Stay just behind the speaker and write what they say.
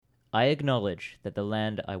I acknowledge that the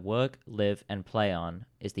land I work, live, and play on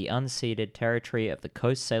is the unceded territory of the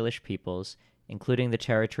Coast Salish peoples, including the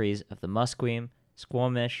territories of the Musqueam,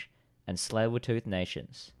 Squamish, and Tsleil-Waututh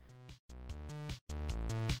nations.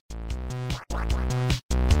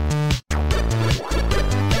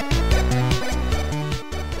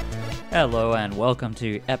 Hello and welcome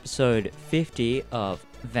to episode 50 of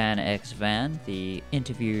Van X Van, the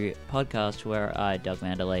interview podcast where I, Doug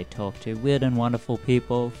Mandalay, talk to weird and wonderful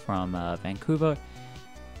people from Vancouver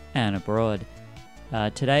and abroad.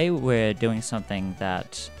 Today we're doing something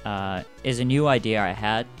that is a new idea I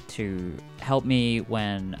had to help me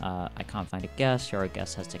when I can't find a guest or a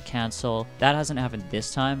guest has to cancel. That hasn't happened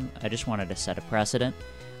this time. I just wanted to set a precedent.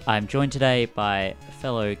 I'm joined today by a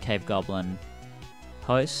fellow Cave Goblin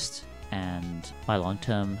host and my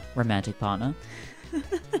long-term romantic partner,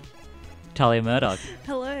 Tahlia Murdoch.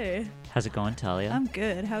 Hello. How's it going, Tahlia? I'm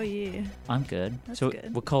good. How are you? I'm good. That's so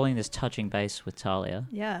good. We're calling this Touching Base with Tahlia.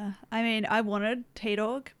 Yeah. I mean, I wanted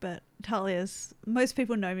T-Dog, but most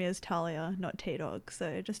people know me as Tahlia, not T-Dog.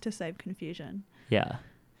 So just to save confusion. Yeah.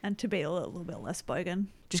 And to be a little bit less bogan.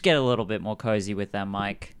 Just get a little bit more cozy with that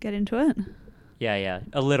mic. Get into it. Yeah.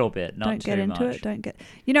 A little bit, not Don't too get into much. it. Don't get...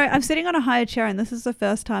 You know, I'm sitting on a higher chair and this is the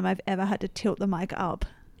first time I've ever had to tilt the mic up.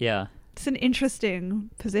 Yeah. It's an interesting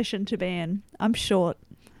position to be in. I'm short.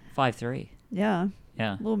 5'3". Yeah.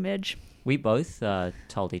 Yeah. Little midge. We both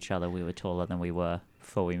told each other we were taller than we were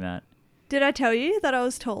before we met. Did I tell you that I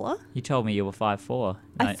was taller? You told me you were 5'4".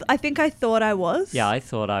 I think I thought I was. Yeah, I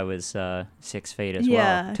thought I was 6 feet as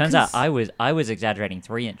Yeah, well. Turns out 'cause- I was exaggerating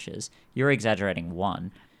 3 inches. You're exaggerating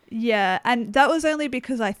 1. Yeah, and that was only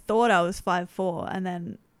because I thought I was 5'4", and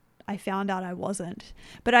then I found out I wasn't.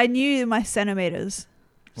 But I knew my centimeters,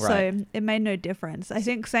 Right. so it made no difference. I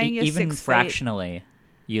think saying you're Even 6 feet... fractionally,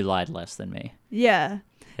 you lied less than me. Yeah,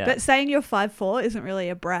 Yeah. but saying you're 5'4" isn't really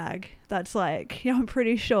a brag. That's like, I'm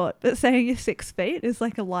pretty short. But saying you're 6 feet is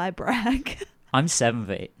like a lie brag. I'm 7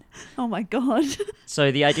 feet. Oh my God.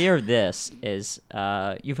 So the idea of this is,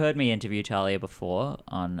 you've heard me interview Tahlia before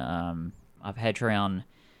on our Patreon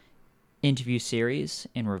interview series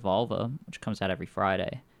in Revolver, which comes out every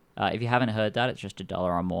Friday. If you haven't heard that, it's just $1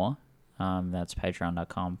 or more. That's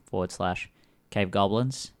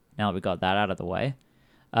patreon.com/cavegoblins. Now that we got that out of the way.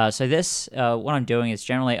 So this, what I'm doing is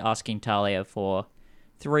generally asking Tahlia for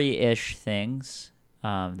 3-ish things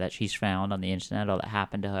that she's found on the internet or that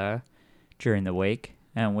happened to her during the week.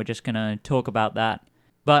 And we're just going to talk about that.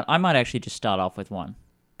 But I might actually just start off with one.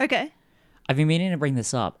 Okay. I've been meaning to bring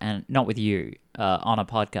this up, and not with you, on a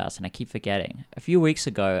podcast, and I keep forgetting. A few weeks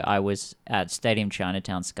ago, I was at Stadium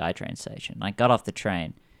Chinatown SkyTrain station. I got off the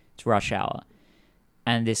train. It's rush hour.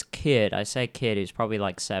 And this kid, I say kid, who's probably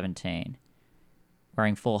like 17,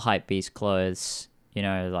 wearing full Hypebeast clothes, you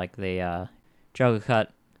know, like the jogger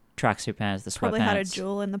cut, tracksuit pants, the sweatpants. Probably had a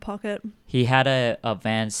jewel in the pocket. He had a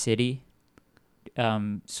Van City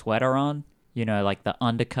sweater on, you know, like the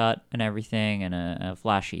undercut and everything, and a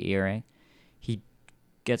flashy earring. He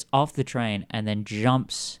gets off the train and then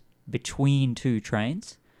jumps between 2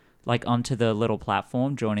 trains, like onto the little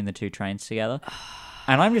platform, joining the 2 trains together.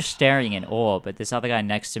 And I'm just staring in awe, but this other guy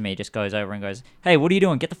next to me just goes over and goes, "Hey, what are you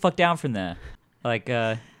doing? Get the fuck down from there. Like,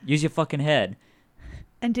 use your fucking head."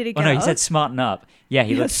 And did he Oh get no, he up? said smarten up. Yeah,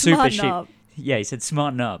 he Yeah, looked super smarten shit. up. Yeah, he said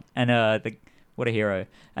smarten up. And what a hero.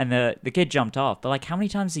 And the kid jumped off. But like, how many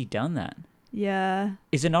times has he done that? Yeah.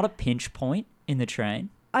 Is it not a pinch point in the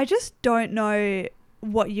train? I just don't know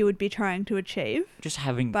what you would be trying to achieve Just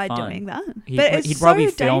having by fun. that. But it's He'd probably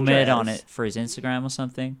so film it on dangerous. it for his Instagram or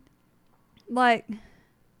something. Like,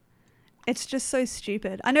 it's just so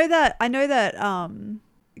stupid. I know that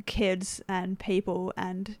kids and people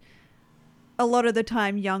and a lot of the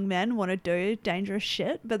time young men want to do dangerous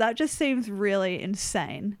shit, but that just seems really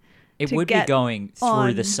insane. It to would be get going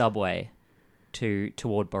through the on- subway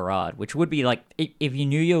toward Barad, which would be like, if you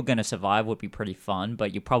knew you were going to survive, would be pretty fun,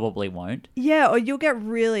 but you probably won't. Yeah, or you'll get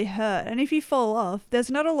really hurt. And if you fall off, there's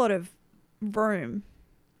not a lot of room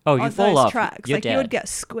Oh, you on fall those off, tracks. you're Like, dead. you would get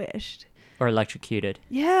squished. Or electrocuted.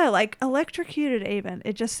 Yeah, like electrocuted even.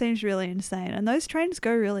 It just seems really insane. And those trains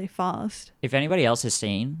go really fast. If anybody else has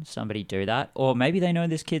seen somebody do that, or maybe they know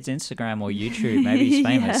this kid's Instagram or YouTube, maybe he's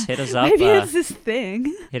famous, Yeah. hit us up. Maybe it's this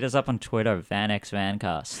thing. Hit us up on Twitter,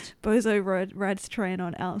 VanXVancast. Bozo rides train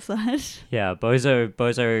on outside. Yeah,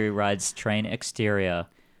 Bozo rides train exterior.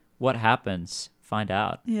 What happens? Find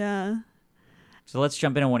out. Yeah. So let's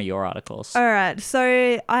jump into one of your articles. All right.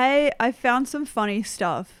 So I found some funny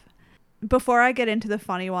stuff. Before I get into the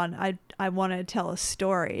funny one, I want to tell a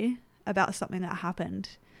story about something that happened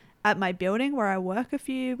at my building where I work a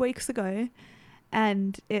few weeks ago.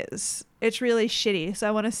 and it's really shitty. So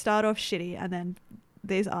I want to start off shitty, and then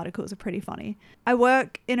these articles are pretty funny. I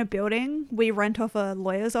work in a building. We rent off a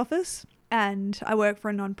lawyer's office, and I work for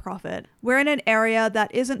a non-profit. We're in an area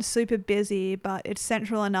that isn't super busy, but it's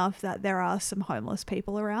central enough that there are some homeless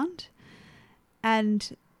people around.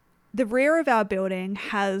 And the rear of our building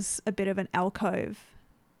has a bit of an alcove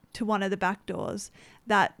to one of the back doors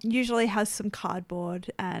that usually has some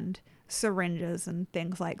cardboard and syringes and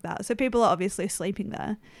things like that. So people are obviously sleeping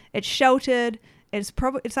there. It's sheltered.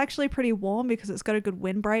 It's actually pretty warm because it's got a good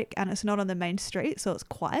windbreak and it's not on the main street, so it's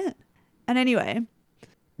quiet. And anyway,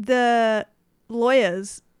 the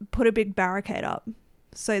lawyers put a big barricade up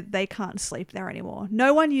so they can't sleep there anymore.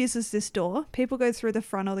 No one uses this door. People go through the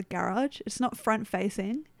front or the garage. It's not front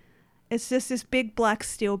facing. It's just this big black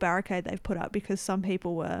steel barricade they've put up because some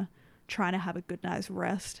people were trying to have a good night's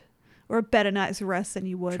rest, or a better night's rest than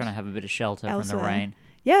you would. Trying to have a bit of shelter elsewhere. from the rain.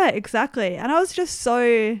 Yeah, exactly. And I was just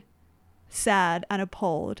so sad and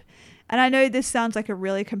appalled. And I know this sounds like a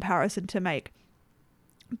really comparison to make,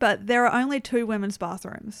 but there are only 2 women's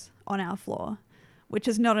bathrooms on our floor, which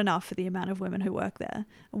is not enough for the amount of women who work there.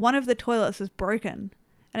 One of the toilets is broken,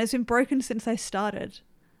 and it's been broken since I started,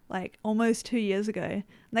 like almost 2 years ago. And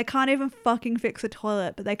they can't even fucking fix a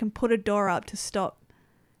toilet, but they can put a door up to stop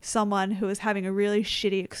someone who is having a really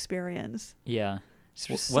shitty experience. Yeah.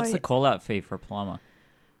 What's the call-out fee for a plumber?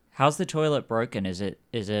 How's the toilet broken? Is it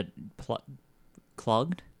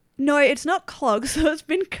clogged? No, it's not clogged. So it's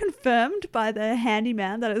been confirmed by the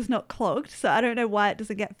handyman that it's not clogged. So I don't know why it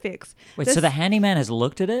doesn't get fixed. Wait, so the handyman has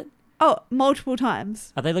looked at it? Oh, multiple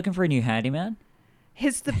times. Are they looking for a new handyman?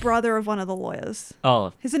 He's the brother of one of the lawyers.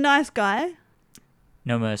 Oh. He's a nice guy.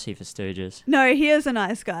 No mercy for stooges. No, he is a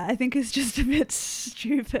nice guy. I think he's just a bit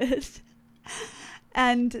stupid.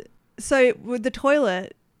 And so with the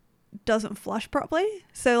toilet doesn't flush properly.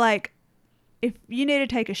 So like if you need to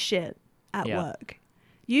take a shit at work,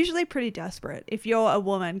 usually pretty desperate if you're a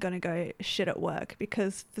woman going to go shit at work,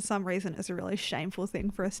 because for some reason it's a really shameful thing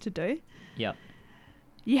for us to do. Yep.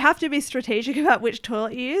 You have to be strategic about which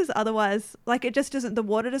toilet you use. Otherwise, like it just doesn't, the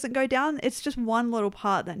water doesn't go down. It's just one little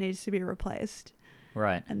part that needs to be replaced.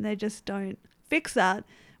 Right. And they just don't fix that,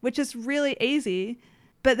 which is really easy.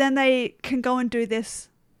 But then they can go and do this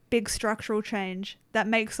big structural change that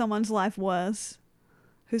makes someone's life worse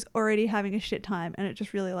who's already having a shit time. And it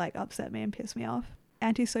just really like upset me and pissed me off.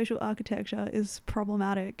 Antisocial architecture is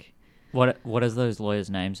problematic. What is those lawyers'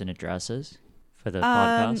 names and addresses for the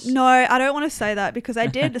podcast? No, I don't want to say that because I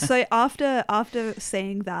did. So after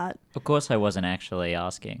seeing that, of course I wasn't actually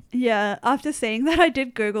asking. Yeah, after seeing that, I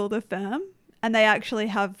did Google the firm, and they actually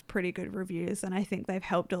have pretty good reviews, and I think they've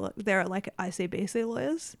helped a lot. They're like ICBC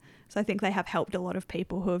lawyers, so I think they have helped a lot of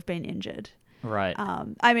people who have been injured. Right.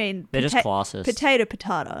 I mean, they're just classist. Potato,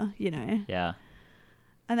 patata, you know. Yeah.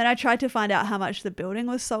 And then I tried to find out how much the building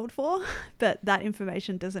was sold for, but that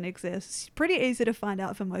information doesn't exist. It's pretty easy to find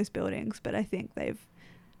out for most buildings, but I think they've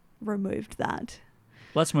removed that.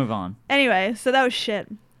 Let's move on. Anyway, so that was shit.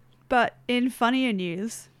 But in funnier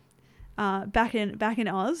news, back in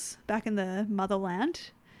Oz, back in the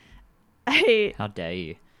motherland, how dare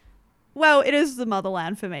you? Well, it is the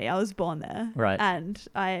motherland for me. I was born there, right? And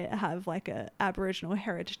I have like a Aboriginal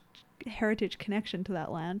heritage connection to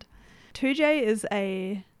that land. 2J is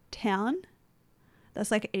a town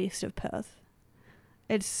that's like east of Perth.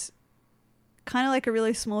 It's kind of like a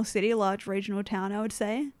really small city, large regional town, I would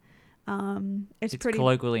say. It's pretty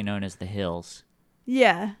colloquially known as the Hills.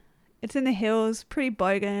 Yeah, it's in the hills, pretty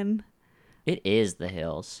bogan. It is the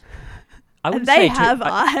Hills. And they have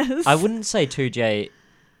eyes. I wouldn't say 2J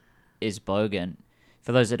is bogan.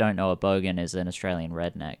 For those that don't know, a bogan is an Australian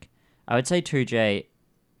redneck. I would say 2J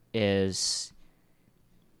is...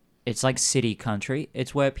 It's like city country.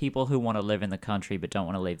 It's where people who want to live in the country but don't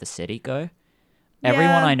want to leave the city go. Yeah.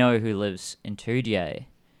 Everyone I know who lives in 2J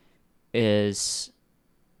is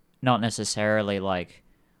not necessarily like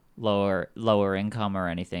lower income or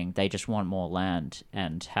anything. They just want more land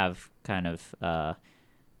and have kind of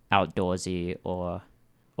outdoorsy or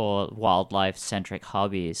wildlife centric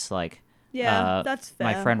hobbies. Like that's fair.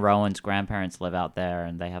 My friend Rowan's grandparents live out there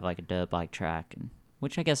and they have like a dirt bike track,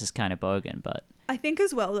 which I guess is kind of bogan, but I think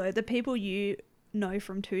as well though the people you know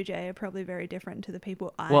from 2J are probably very different to the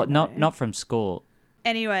people I know. Well, not from school.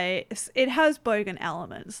 Anyway, it has bogan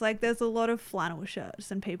elements. Like there's a lot of flannel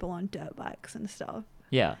shirts and people on dirt bikes and stuff.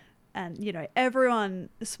 Yeah. And you know everyone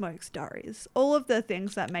smokes durries. All of the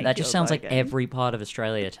things that make that just sounds bogan. Like every part of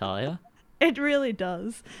Australia, Tahlia. It really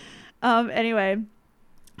does. Anyway,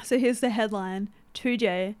 so here's the headline: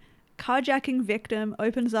 2J carjacking victim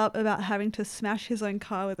opens up about having to smash his own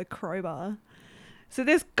car with a crowbar. So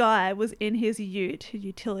this guy was in his ute, his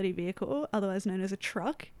utility vehicle, otherwise known as a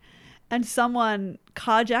truck, and someone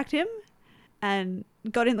carjacked him and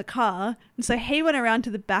got in the car. And so he went around to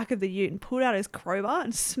the back of the ute and pulled out his crowbar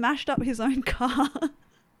and smashed up his own car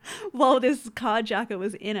while this carjacker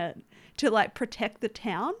was in it to like protect the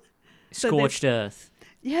town. Scorched earth.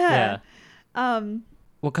 Yeah.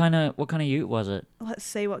 What kind of ute was it? Let's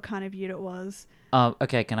see what kind of ute it was.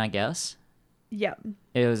 Okay, can I guess? Yep.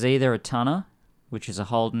 It was either a tonner, which is a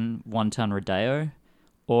Holden 1-ton Rodeo,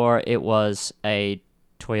 or it was a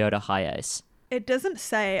Toyota Hiace. It doesn't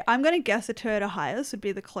say. I'm going to guess a Toyota Hiace would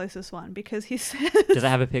be the closest one because he says... Does it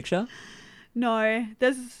have a picture? No,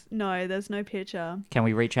 there's no picture. Can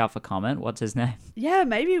we reach out for comment? What's his name? Yeah,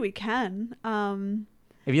 maybe we can.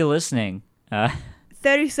 If you're listening...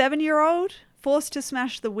 37-year-old forced to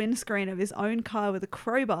smash the windscreen of his own car with a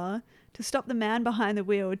crowbar to stop the man behind the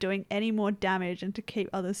wheel doing any more damage and to keep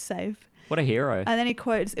others safe. What a hero. And then he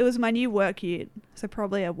quotes, "It was my new work ute," so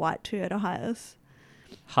probably a white Toyota Hiace.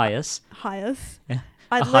 Hiace? Yeah.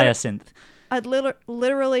 I'd a hyacinth. I'd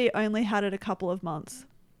literally only had it a couple of months.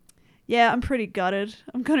 Yeah, I'm pretty gutted.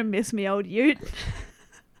 I'm going to miss me old ute.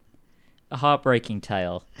 A heartbreaking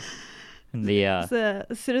tale. And It's a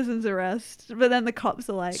citizen's arrest. But then the cops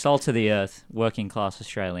are like... Salt of the earth, working class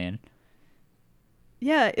Australian.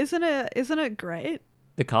 Yeah, isn't it great?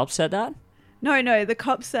 The cops said that? No, the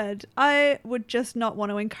cops said, "I would just not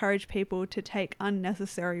want to encourage people to take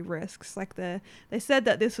unnecessary risks." Like they said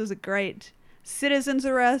that this was a great citizen's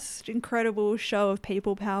arrest, incredible show of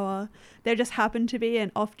people power. There just happened to be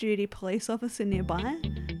an off-duty police officer nearby.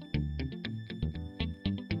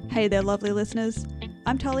 Hey there, lovely listeners.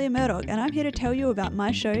 I'm Tahlia Murdoch, and I'm here to tell you about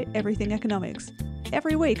my show, Everything Economics.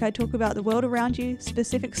 Every week I talk about the world around you,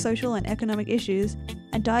 specific social and economic issues,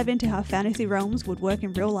 and dive into how fantasy realms would work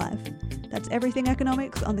in real life. That's Everything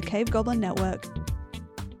Economics on the Cave Goblin Network.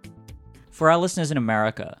 For our listeners in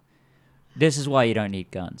America, this is why you don't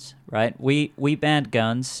need guns, right? We banned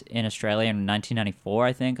guns in Australia in 1994,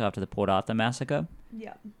 I think, after the Port Arthur massacre.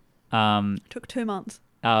 Yeah. Took 2 months.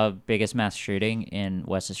 Our biggest mass shooting in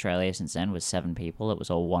West Australia since then was 7 people. It was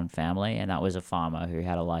all one family, and that was a farmer who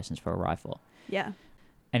had a license for a rifle. Yeah.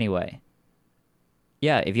 Anyway,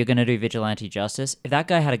 yeah, if you're going to do vigilante justice, if that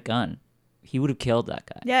guy had a gun, he would have killed that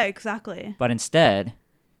guy. Yeah, exactly. But instead,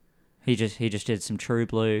 he just did some true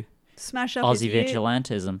blue smash up Aussie his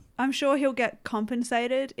vigilantism. I'm sure he'll get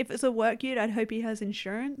compensated. If it's a work ute, I'd hope he has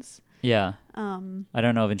insurance. Yeah. I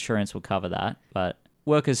don't know if insurance will cover that, but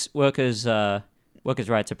workers' rights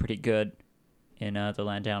are pretty good in the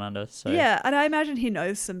land down under. So yeah, and I imagine he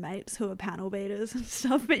knows some mates who are panel beaters and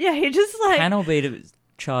stuff. But yeah, he just like panel beaters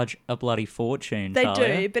charge a bloody fortune. They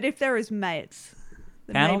Tahlia. do, but if they're his mates,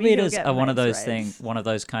 then panel maybe he'll beaters get are one of mates those rates. things, one of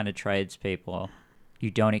those kind of trades people you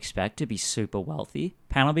don't expect to be super wealthy.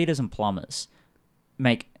 Panel beaters and plumbers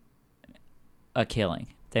make a killing.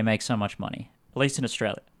 They make so much money, at least in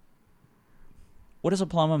Australia. What does a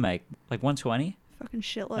plumber make? Like 120? Fucking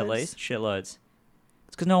shitloads. At least shitloads.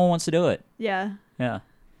 It's because no one wants to do it. Yeah. Yeah.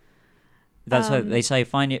 That's what they say.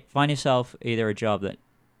 Find yourself either a job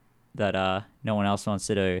that no one else wants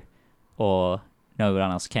to do, or no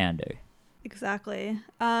one else can do. Exactly.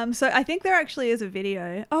 So I think there actually is a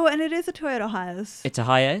video. Oh, and it is a Toyota Hiace. It's a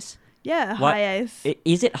Hiace? Yeah, What? Hiace.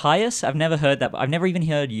 Is it Hiace? I've never heard that. I've never even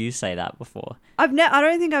heard you say that before. I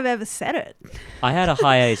don't think I've ever said it. I had a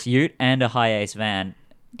Hiace ute and a Hiace van.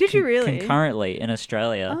 Did you really? Concurrently in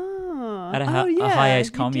Australia. Oh. I had a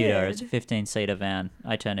Hiace commuter. It's a 15-seater van.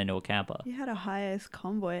 I turned into a camper. You had a Hiace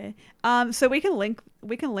convoy. So we can link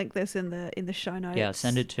this in the show notes. Yeah,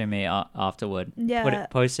 send it to me afterward. Yeah.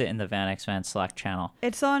 Post it in the Van X Van Slack channel.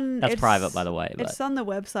 That's private, by the way. But. It's on the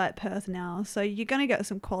website Perth now, so you're gonna get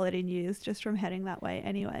some quality news just from heading that way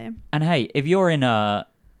anyway. And hey, if you're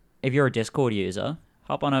a Discord user,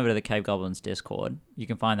 hop on over to the Cave Goblins Discord. You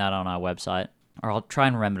can find that on our website, or I'll try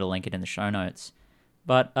and remember to link it in the show notes.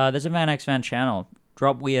 But there's a Van X Van channel.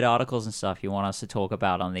 Drop weird articles and stuff you want us to talk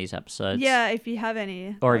about on these episodes. Yeah, if you have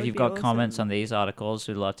any. Or if you've got comments on these articles,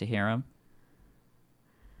 we'd love to hear them.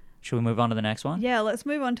 Should we move on to the next one? Yeah, let's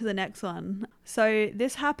move on to the next one. So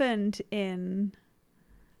this happened in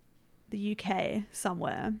the UK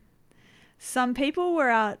somewhere. Some people were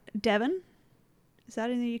out Devon. Is that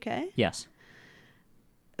in the UK? Yes.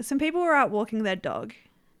 Some people were out walking their dog,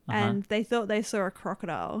 and they thought they saw a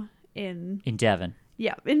crocodile in Devon.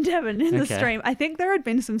 Yeah, in Devon, in the stream. I think there had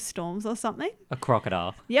been some storms or something. A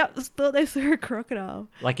crocodile. Yep, thought they saw a crocodile.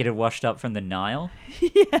 Like it had washed up from the Nile?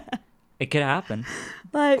 Yeah. It could happen.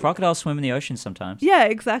 Like crocodiles swim in the ocean sometimes. Yeah,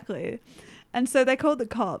 exactly. And so they called the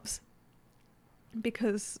cops.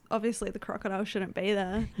 because obviously the crocodile shouldn't be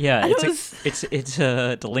there. Yeah, And it's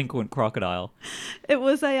a delinquent crocodile. it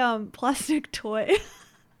was a plastic toy.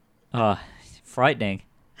 Oh, frightening.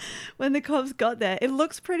 When the cops got there, it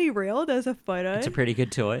looks pretty real. There's a photo. It's a pretty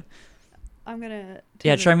good toy. I'm gonna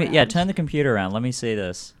Show me. Yeah, around. turn the computer around. Let me see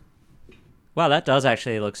this. Wow, that does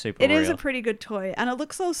actually look super real. It is a pretty good toy, and it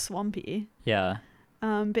looks all swampy. Yeah.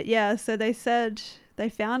 But yeah, so they said they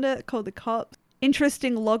found it, called the cops.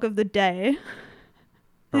 Interesting log of the day.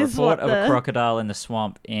 A report of a crocodile in the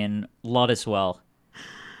swamp in Loddiswell.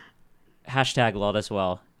 Hashtag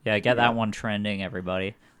Loddiswell. Yeah, get that one trending,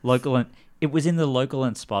 everybody. It was in the local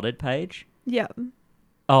and spotted page. Yeah.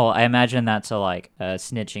 Oh, I imagine that's a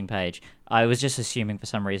snitching page. I was just assuming for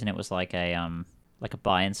some reason it was like a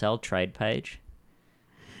buy and sell trade page.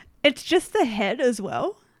 It's just the head as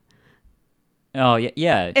well. Oh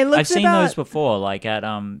yeah. It looks I've seen those before, like at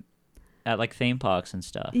like theme parks and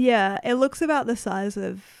stuff. Yeah, it looks about the size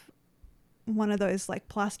of one of those like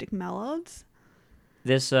plastic mallards.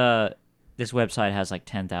 This website has like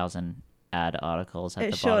 10,000 ad articles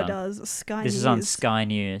at the bottom. It sure does. Sky This News. is on Sky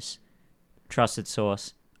News, trusted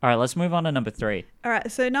source. All right, let's move on to number 3. All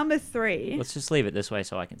right, so number 3. Let's just leave it this way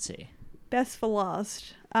so I can see. Best for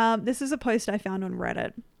last. This is a post I found on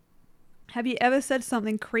Reddit. Have you ever said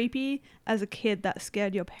something creepy as a kid that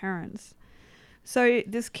scared your parents? So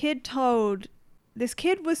this kid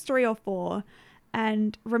was 3 or 4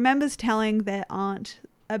 and remembers telling their aunt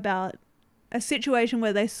about a situation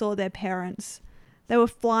where they saw their parents. They were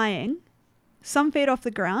flying some feet off the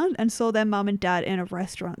ground and saw their mum and dad in a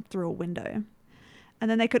restaurant through a window. And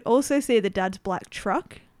then they could also see the dad's black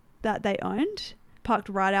truck that they owned parked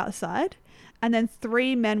right outside. And then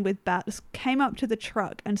 3 men with bats came up to the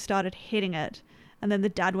truck and started hitting it. And then the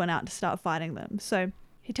dad went out to start fighting them. So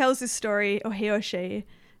he tells this story, or he or she,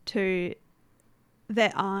 to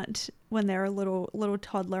their aunt when they're a little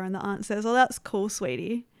toddler. And the aunt says, "Oh, that's cool,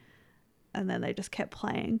 sweetie." And then they just kept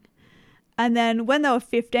playing. And then when they were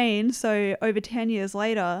 15, so over 10 years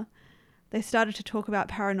later, they started to talk about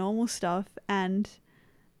paranormal stuff. And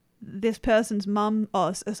this person's mum,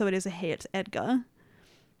 so it is a he, it's Edgar.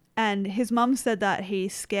 And his mum said that he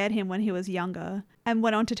scared him when he was younger and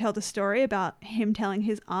went on to tell the story about him telling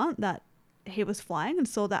his aunt that he was flying and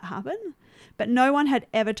saw that happen. But no one had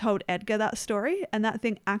ever told Edgar that story, and that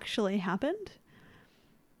thing actually happened.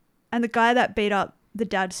 And the guy that beat up the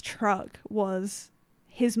dad's truck was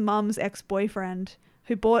his mum's ex-boyfriend,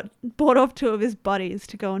 who bought off 2 of his buddies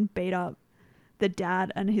to go and beat up the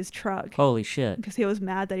dad and his truck. Holy shit. Because he was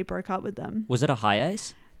mad that he broke up with them. Was it a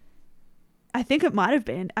Hiace? I think it might have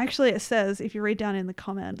been. Actually, it says, if you read down in the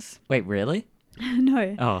comments. Wait, really?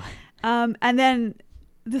 No. Oh. And then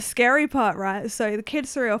the scary part, right? So the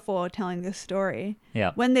kid's 3 or 4 telling this story.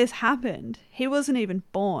 Yeah. When this happened, he wasn't even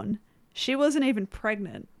born. She wasn't even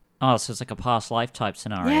pregnant. Oh, so it's like a past life type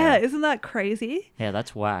scenario. Yeah, isn't that crazy? Yeah,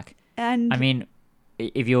 that's whack. And I mean,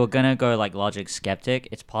 if you were going to go like logic skeptic,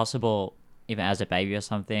 it's possible even as a baby or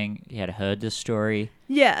something, he had heard this story.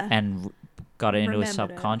 Yeah. And got it into his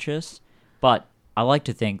Remembered it. subconscious. But I like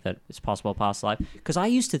to think that it's possible past life. Because I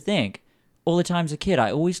used to think all the time as a kid,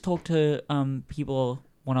 I always talked to people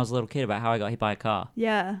when I was a little kid about how I got hit by a car.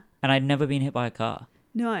 Yeah. And I'd never been hit by a car.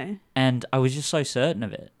 No. And I was just so certain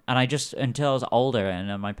of it. And until I was older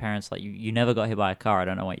and my parents like, you never got hit by a car. I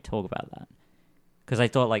don't know why you talk about that. Because I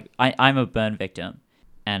thought like, I'm a burn victim.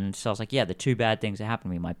 And so I was like, yeah, the 2 bad things that happened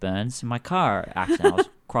to me, my burns and my car accident. I was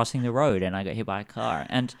crossing the road and I got hit by a car.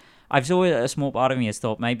 And I've always, a small part of me has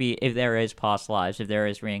thought maybe if there is past lives, if there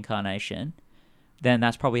is reincarnation, then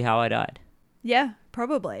that's probably how I died. Yeah,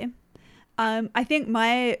 probably. I think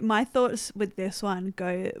my thoughts with this one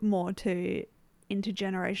go more to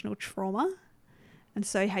intergenerational trauma. And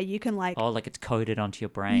so how you can like... Oh, like it's coded onto your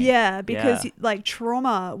brain. Yeah, because like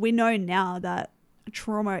trauma, we know now that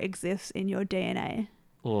trauma exists in your DNA.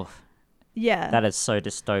 Oof. Yeah. That is so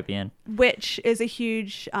dystopian. Which is a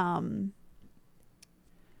huge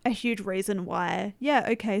reason why,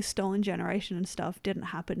 stolen generation and stuff didn't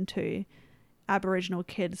happen to Aboriginal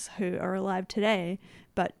kids who are alive today,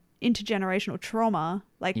 but intergenerational trauma,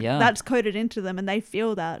 that's coded into them and they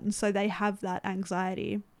feel that, and so they have that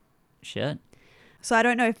anxiety. Shit. So I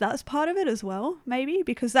don't know if that's part of it as well, maybe,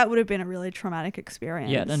 because that would have been a really traumatic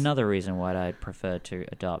experience. Yeah, another reason why I'd prefer to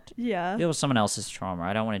adopt. Yeah. Deal with someone else's trauma.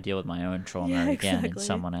 I don't want to deal with my own trauma again in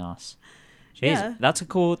someone else. Jeez, Yeah. that's a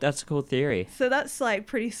cool theory. So that's like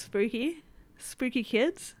pretty spooky. Spooky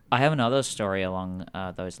kids. I have another story along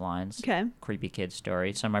those lines. Okay. Creepy kid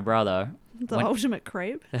story. So my brother... The ultimate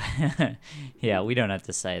creep. Yeah, we don't have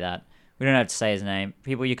to say that. We don't have to say his name.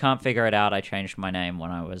 People, you can't figure it out. I changed my name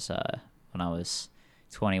when I was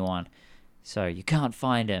 21. So you can't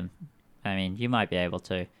find him. I mean, you might be able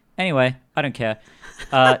to. Anyway, I don't care.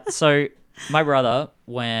 So my brother,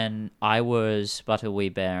 when I was but a wee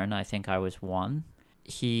bairn, I think I was 1,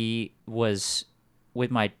 he was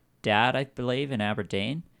with my dad, I believe, in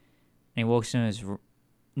Aberdeen. And he walks in his...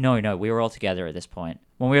 No, we were all together at this point.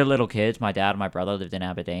 When we were little kids, my dad and my brother lived in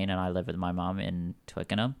Aberdeen, and I lived with my mum in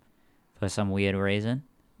Twickenham for some weird reason,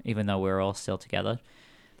 even though we were all still together.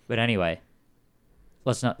 But anyway...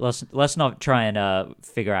 Let's not try and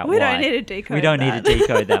figure out why. We don't need to decode. We don't need to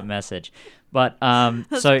decode that message. But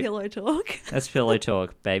that's pillow talk. That's pillow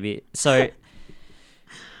talk, baby. So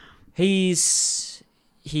he's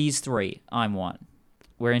 3, I'm 1.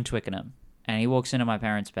 We're in Twickenham, and he walks into my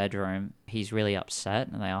parents' bedroom. He's really upset,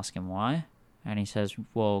 and they ask him why, and he says,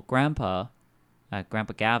 "Well, Grandpa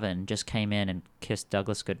Gavin just came in and kissed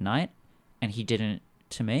Douglas goodnight, and he didn't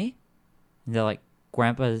to me." And they're like,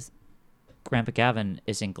 Grandpa Gavin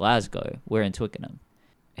is in Glasgow. We're in Twickenham.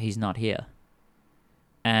 He's not here.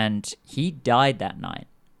 And he died that night.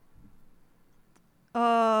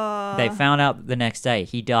 They found out the next day.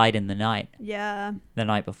 He died in the night. Yeah. The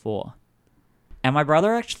night before. And my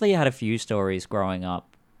brother actually had a few stories growing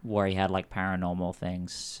up where he had like paranormal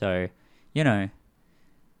things. So, you know,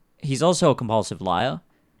 he's also a compulsive liar.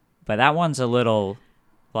 But that one's a little...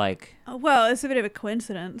 like, well, it's a bit of a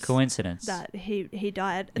coincidence that he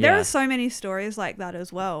died. There are so many stories like that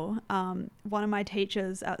as well. One of my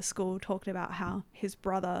teachers at school talked about how his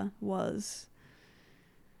brother was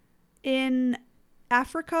in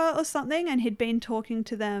Africa or something, and he'd been talking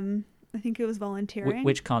to them. I think he was volunteering.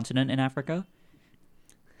 Which continent in Africa?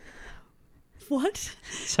 What?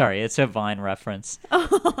 Sorry, it's a Vine reference.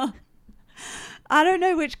 I don't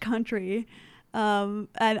know which country. And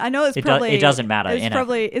I know it doesn't matter.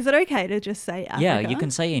 Is it okay to just say Africa? Yeah, you can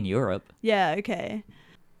say in Europe. Yeah, okay.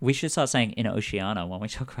 We should start saying in Oceania when we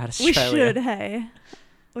talk about Australia. We should, hey.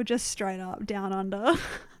 Or just straight up, down under.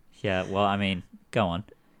 Yeah, well, I mean, go on.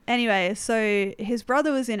 Anyway, so his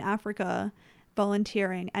brother was in Africa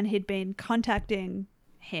volunteering, and he'd been contacting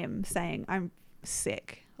him saying, I'm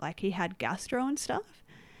sick. Like, he had gastro and stuff.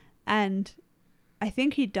 And I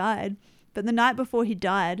think he died. But the night before he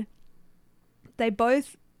died... there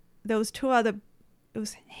was it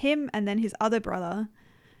was him and then his other brother,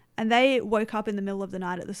 and they woke up in the middle of the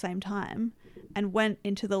night at the same time and went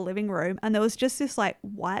into the living room, and there was just this like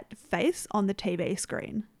white face on the TV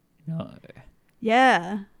screen. No.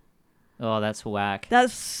 Yeah. Oh, that's whack.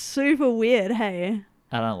 That's super weird, hey?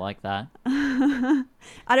 I don't like that.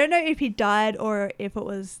 I don't know if he died or if it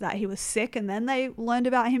was that he was sick and then they learned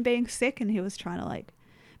about him being sick and he was trying to like...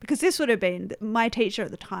 because this would have been my teacher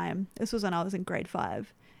at the time. This was when I was in grade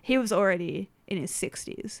 5. He was already in his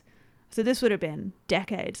 60s. So this would have been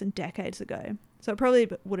decades and decades ago. So it probably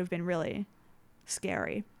would have been really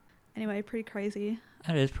scary. Anyway, pretty crazy.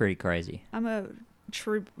 That is pretty crazy. I'm a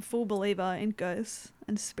true full believer in ghosts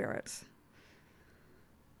and spirits.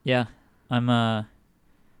 Yeah, I'm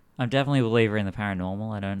definitely a believer in the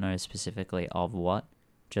paranormal. I don't know specifically of what.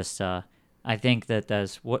 Just I think that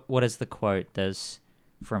there's what is the quote? There's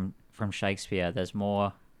from Shakespeare. There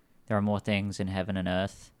are more things in heaven and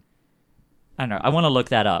earth. I don't know. I want to look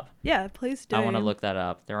that up. Yeah, please do. I want to look that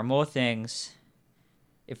up. There are more things.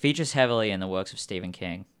 It features heavily in the works of Stephen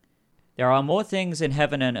King. There are more things in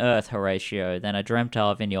heaven and earth, Horatio, than are dreamt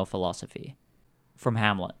of in your philosophy. From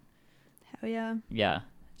Hamlet. Hell yeah. Yeah.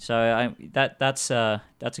 So that's a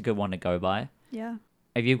good one to go by. Yeah.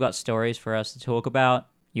 Have you got stories for us to talk about?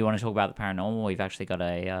 You want to talk about the paranormal? We've actually got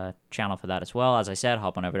a channel for that as well. As I said,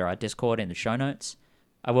 hop on over to our Discord in the show notes.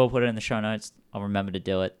 I will put it in the show notes. I'll remember to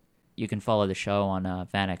do it. You can follow the show on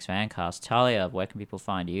VanX Vancast. Tahlia, where can people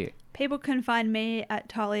find you? People can find me at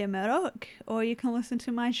Tahlia Murdoch, or you can listen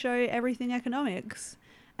to my show, Everything Economics.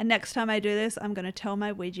 And next time I do this, I'm going to tell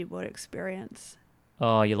my Ouija board experience.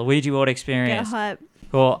 Oh, your Luigi board experience. Get hype.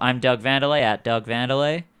 Cool. I'm Doug Vanderlei at Doug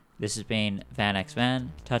Vanderlei. This has been VanX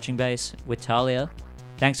Van, touching base with Tahlia.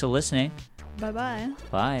 Thanks for listening. Bye-bye.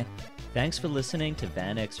 Bye. Thanks for listening to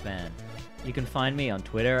VanX Van. You can find me on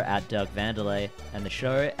Twitter at Doug Vanderlei and the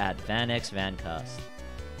show at VanX Vancast.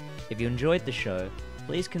 If you enjoyed the show,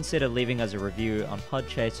 please consider leaving us a review on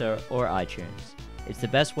Podchaser or iTunes. It's the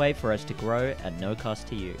best way for us to grow at no cost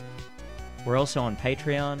to you. We're also on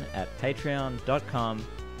Patreon at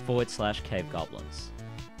patreon.com/cavegoblins.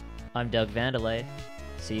 I'm Doug Vanderlei.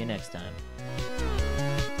 See you next time.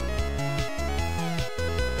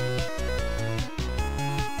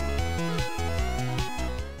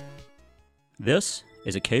 This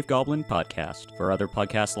is a Cave Goblin podcast. For other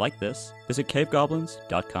podcasts like this, visit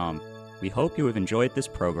cavegoblins.com. We hope you have enjoyed this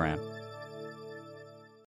program.